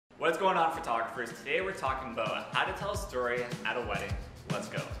What's going on, photographers? Today we're talking about how to tell a story at a wedding. Let's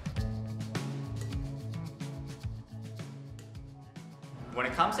go. When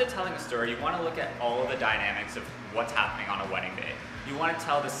it comes to telling a story, you want to look at all of the dynamics of what's happening on a wedding day. You want to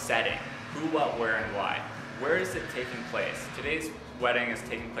tell the setting, who, what, where, and why. Where is it taking place? Today's wedding is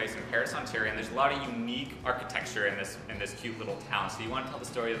taking place in Paris, Ontario, and there's a lot of unique architecture in this cute little town, so you want to tell the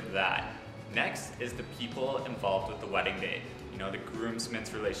story of that. Next is the people involved with the wedding day. You know, the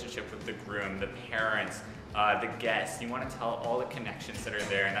groomsman's relationship with the groom, the parents, the guests. You want to tell all the connections that are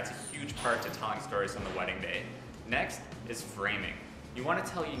there, and that's a huge part to telling stories on the wedding day. Next is framing. You want to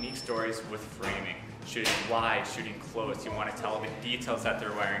tell unique stories with framing. Shooting wide, shooting close. You want to tell the details that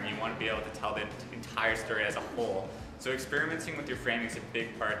they're wearing. You want to be able to tell the entire story as a whole. So experimenting with your framing is a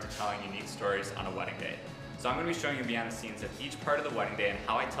big part to telling unique stories on a wedding day. So I'm going to be showing you behind the scenes of each part of the wedding day and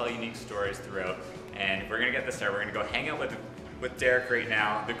how I tell unique stories throughout. And we're going to get this started. We're going to go hang out with Derek right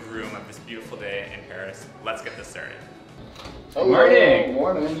now, the groom of this beautiful day in Paris. Let's get this started. Hello. Morning.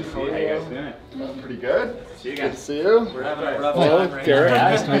 Morning. How are you guys doing? Doing pretty good. See you guys. Good to see you. We're having a rough Hello, time right Derek. now.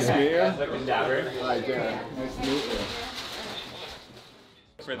 Nice to meet you. Looking dapper. Hi, Derek. Nice to meet you.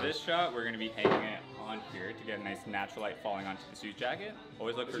 For this shot, we're going to be hanging it on here to get a nice natural light falling onto the suit jacket.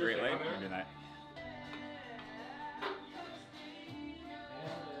 Always look for great light. We're doing that.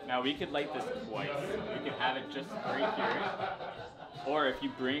 Now we could light this twice. We could have it just right here. Or if you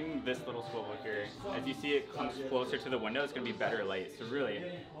bring this little swivel here, as you see it comes closer to the window, it's going to be better light. So really,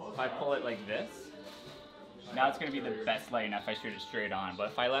 if I pull it like this, now it's going to be the best light if I shoot it straight on.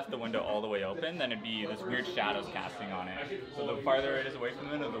 But if I left the window all the way open, then it'd be this weird shadows casting on it. So the farther it is away from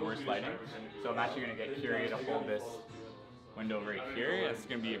the window, the worse lighting. So I'm actually going to get Curie to hold this window right here. It's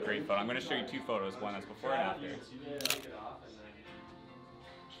going to be a great photo. I'm going to show you two photos, one that's before and after.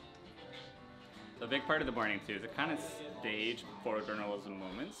 So a big part of the morning too is a kind of stage photojournalism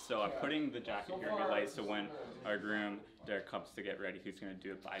moments. So I'm putting the jacket here in good light, so when our groom Derek comes to get ready, he's going to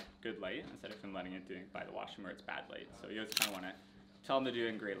do it by good light instead of him letting it doing it by the washroom where it's bad light. So you always kind of want to tell him to do it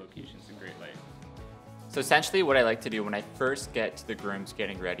in great locations and great light. So essentially what I like to do when I first get to the grooms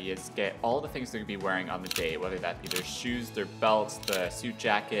getting ready is get all the things they're going to be wearing on the day, whether that be their shoes, their belts, the suit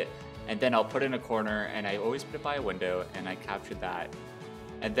jacket, and then I'll put it in a corner and I always put it by a window and I capture that.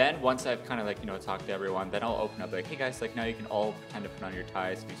 And then once I've kind of like, talked to everyone, then I'll open up like, hey guys, like now you can all kind of put on your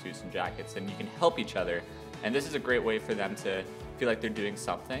ties, your suits and jackets, and you can help each other. And this is a great way for them to feel like they're doing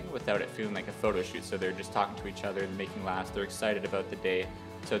something without it feeling like a photo shoot. So they're just talking to each other and making laughs, they're excited about the day.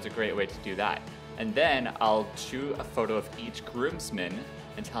 So it's a great way to do that. And then I'll shoot a photo of each groomsman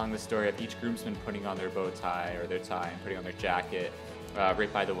and telling the story of each groomsman putting on their bow tie or their tie and putting on their jacket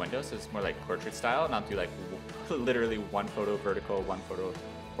right by the window. So it's more like portrait style, and I'll do like literally one photo vertical, one photo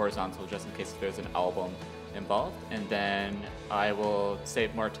horizontal, just in case there's an album involved. And then I will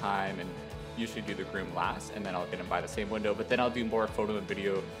save more time and usually do the groom last, and then I'll get him by the same window, but then I'll do more photo and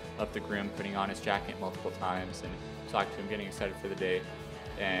video of the groom putting on his jacket multiple times and talk to him, getting excited for the day.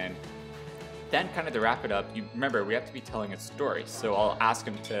 And then kind of to wrap it up, you remember we have to be telling a story. So I'll ask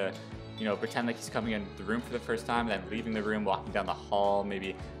him to pretend like he's coming into the room for the first time, then leaving the room, walking down the hall,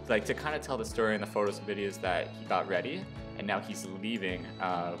 maybe like to kind of tell the story in the photos and videos that he got ready and now he's leaving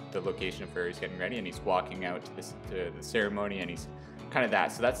the location of where he's getting ready and he's walking out to the ceremony and he's kind of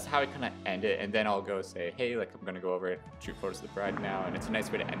that. So that's how I kind of end it, and then I'll go say, hey, like I'm gonna go over and shoot photos of the bride now, and it's a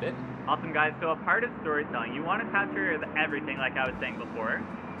nice way to end it. Awesome guys, so a part of storytelling, you want to capture everything like I was saying before.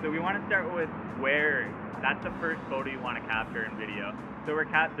 So we want to start with where, that's the first photo you want to capture in video. So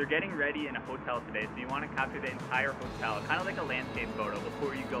they're getting ready in a hotel today, so you want to capture the entire hotel, kind of like a landscape photo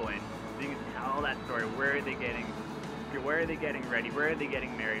before you go in. So you can tell that story. Where are they getting ready? Where are they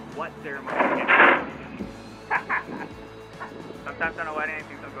getting married? What ceremony are they getting married? Sometimes on a wedding,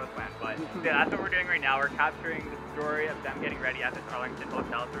 things don't go as planned, but yeah, that's what we're doing right now. We're capturing the story of them getting ready at this Arlington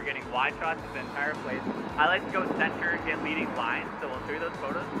hotel. So we're getting wide shots of the entire place. I like to go center and get leading lines, so we'll show you those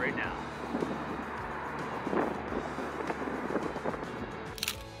photos right now.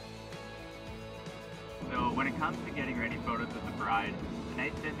 So when it comes to getting ready photos of the bride, the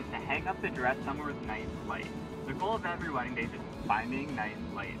nice tip is to hang up the dress somewhere with nice light. The goal of every wedding day is just finding nice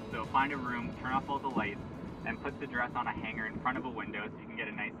light. So find a room, turn off all the lights, and put the dress on a hanger in front of a window so you can get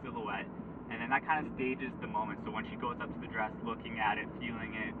a nice silhouette. And then that kind of stages the moment. So when she goes up to the dress, looking at it,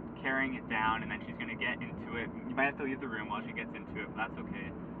 feeling it, carrying it down, and then she's gonna get into it. You might have to leave the room while she gets into it, but that's okay.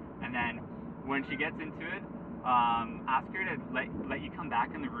 And then when she gets into it, ask her to let you come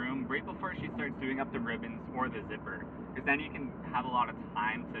back in the room right before she starts doing up the ribbons or the zipper, because then you can have a lot of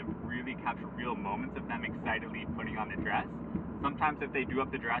time to really capture real moments of them excitedly putting on the dress. Sometimes if they do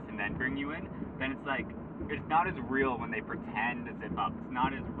up the dress and then bring you in, then it's like, it's not as real when they pretend to zip up. It's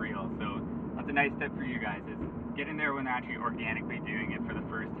not as real. a nice tip for you guys is getting there when they're actually organically doing it for the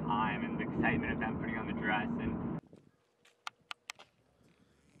first time and the excitement of them putting on the dress. And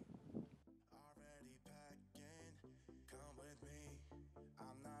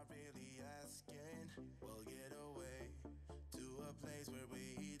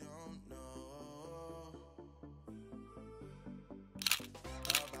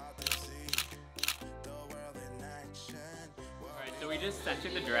so we just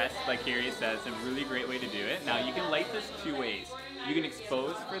centered the dress, like Gary says, a really great way to do it. Now you can light this two ways. You can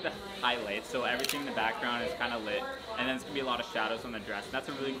expose for the highlights, so everything in the background is kind of lit, and then it's going to be a lot of shadows on the dress. And that's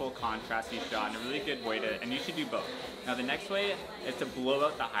a really cool contrasty shot and a really good way to, and you should do both. Now the next way is to blow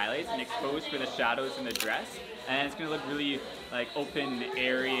out the highlights and expose for the shadows in the dress, and it's going to look really like open,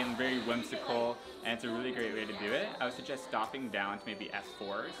 airy, and very whimsical, and it's a really great way to do it. I would suggest stopping down to maybe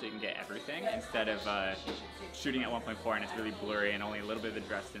f4 so you can get everything instead of shooting at 1.4 and it's really blurry and only a little bit of the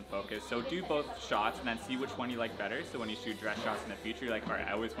dress in focus. So do both shots and then see which one you like better. So when you shoot dress shots in the future, you're like, all right,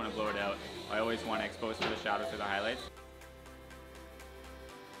 I always want to blow it out. I always want to expose for the shadows or the highlights.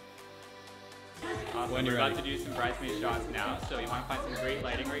 Awesome. We're about to do some bridesmaid shots now, so you want to find some great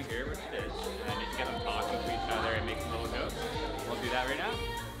lighting right here, which it is, and you get them talking to each other and make some little jokes. We'll do that right now.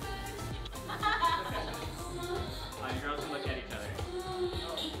 You girls can look at each other.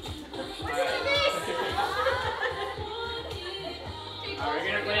 We're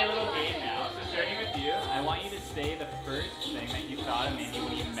going to play a little game now. So starting with you, I want you to say the first thing that you thought of Mindy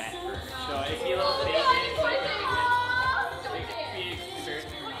when you met her. So it'd be a little statement. It could be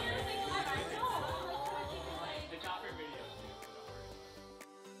embarrassing or not. The top of your video.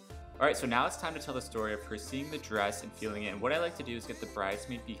 Alright, so now it's time to tell the story of her seeing the dress and feeling it. And what I like to do is get the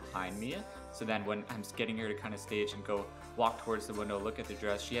bridesmaid behind me. So then when I'm getting her to kind of stage and go walk towards the window, look at the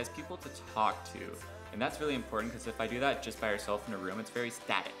dress, she has people to talk to. And that's really important because if I do that just by herself in a room, it's very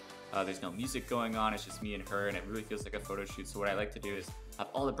static. There's no music going on, it's just me and her, and it really feels like a photo shoot. So what I like to do is have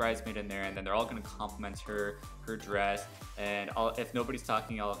all the bridesmaids in there, and then they're all going to compliment her dress, and if nobody's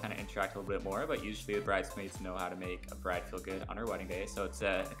talking, I'll kind of interact a little bit more, but usually the bridesmaids know how to make a bride feel good on her wedding day, so it's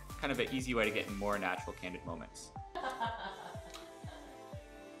a kind of an easy way to get more natural, candid moments.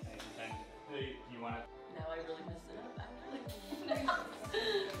 You want to? No, I really messed it up, actually.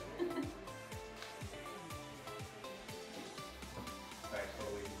 Alright,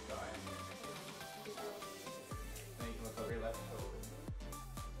 totally fine. Then you can look over your left shoulder.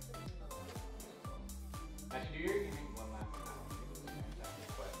 Actually, do your one last time.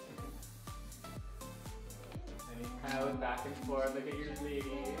 And you kind of look back and forth, look at your lady.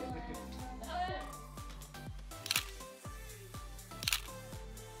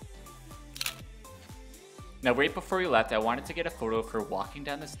 Now right before we left, I wanted to get a photo of her walking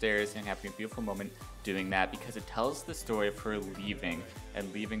down the stairs and having a beautiful moment doing that because it tells the story of her leaving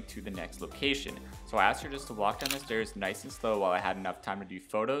and leaving to the next location. So I asked her just to walk down the stairs nice and slow while I had enough time to do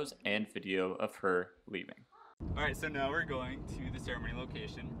photos and video of her leaving. Alright, so now we're going to the ceremony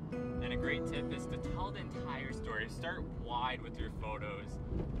location, and a great tip is to tell the entire story. Start wide with your photos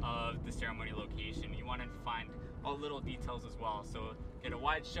of the ceremony location. You want to find all the little details as well, so get a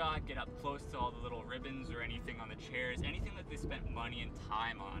wide shot, get up close to all the little ribbons or anything on the chairs, anything that they spent money and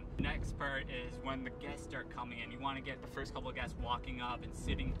time on. The next part is when the guests start coming in. You want to get the first couple of guests walking up and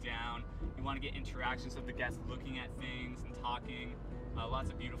sitting down. You want to get interactions of the guests looking at things and talking. Lots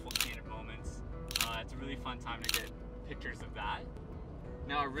of beautiful candid moments. It's a really fun time to get pictures of that.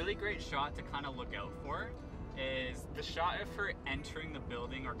 Now a really great shot to kind of look out for is the shot of her entering the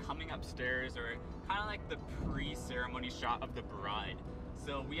building or coming upstairs, or kind of like the pre-ceremony shot of the bride.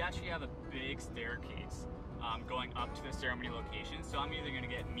 So we actually have a big staircase going up to the ceremony location, so I'm either going to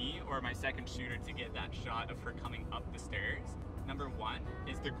get me or my second shooter to get that shot of her coming up the stairs. Number one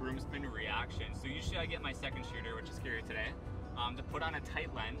is the groomsman reaction. So usually I get my second shooter, which is Gary today, to put on a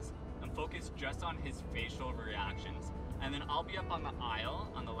tight lens and focus just on his facial reactions. And then I'll be up on the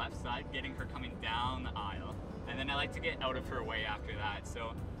aisle on the left side getting her coming down the aisle, and then I like to get out of her way after that.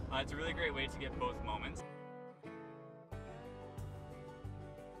 So it's a really great way to get both moments.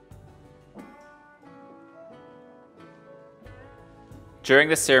 During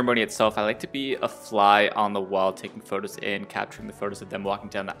the ceremony itself, I like to be a fly on the wall, taking photos in, capturing the photos of them walking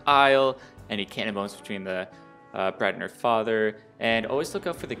down the aisle, any candid moments between the bride and her father, and always look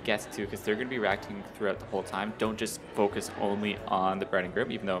out for the guests too, because they're going to be reacting throughout the whole time. Don't just focus only on the bride and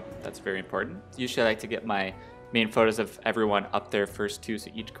groom, even though that's very important. Usually I like to get my main photos of everyone up there first too, so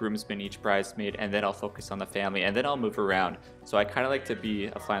each groomsman, each bridesmaid, and then I'll focus on the family, and then I'll move around. So I kind of like to be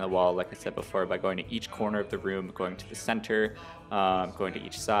a fly on the wall, like I said before, by going to each corner of the room, going to the center, going to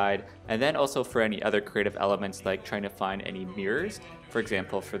each side, and then also for any other creative elements like trying to find any mirrors. For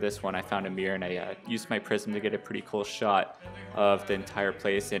example, for this one I found a mirror and I used my prism to get a pretty cool shot of the entire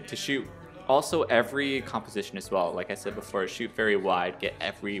place, and to shoot also every composition as well. Like I said before, shoot very wide, get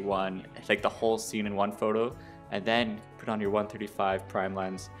everyone, like the whole scene in one photo, and then put on your 135 prime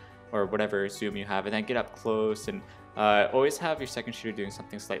lens or whatever zoom you have, and then get up close, and always have your second shooter doing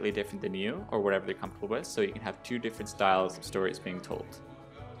something slightly different than you or whatever they're comfortable with, so you can have two different styles of stories being told.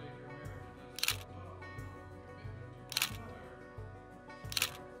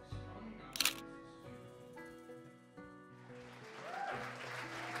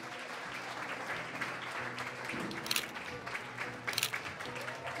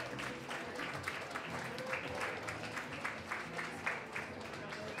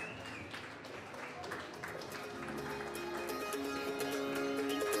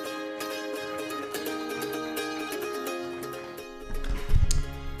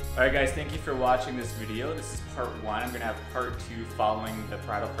 Alright guys, thank you for watching this video. This is part 1. I'm going to have part 2 following the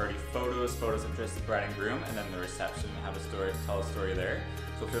bridal party photos of just the bride and groom, and then the reception, have a story, tell a story there.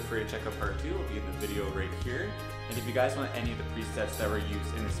 So feel free to check out part 2, it'll be in the video right here. And if you guys want any of the presets that were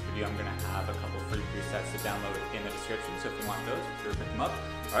used in this video, I'm going to have a couple free presets to download in the description, so if you want those, be sure to pick them up.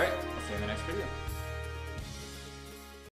 Alright, I'll see you in the next video.